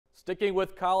Sticking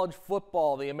with college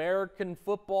football, the American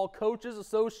Football Coaches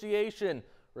Association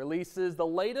releases the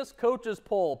latest coaches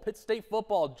poll. Pitt State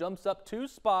Football jumps up 2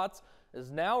 spots,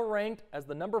 is now ranked as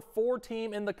the #4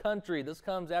 team in the country. This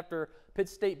comes after Pitt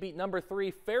State beat #3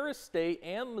 Ferris State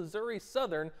and Missouri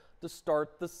Southern to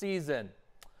start the season.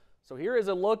 So here is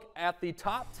a look at the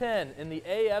top 10 in the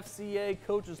AFCA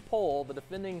coaches poll. The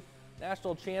defending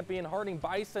national champion Harding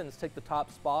Bisons take the top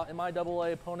spot.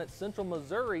 MIAA opponent Central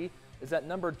Missouri is at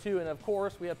 #2, and of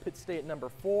course we have Pitt State at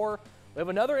 #4. We have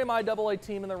another MIAA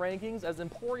team in the rankings as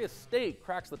Emporia State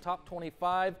cracks the top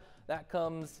 25. That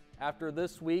comes after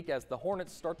this week as the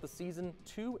Hornets start the season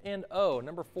 2-0.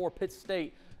 #4 Pitt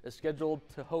State is scheduled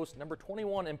to host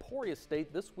 #21 Emporia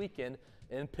State this weekend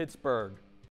in Pittsburgh.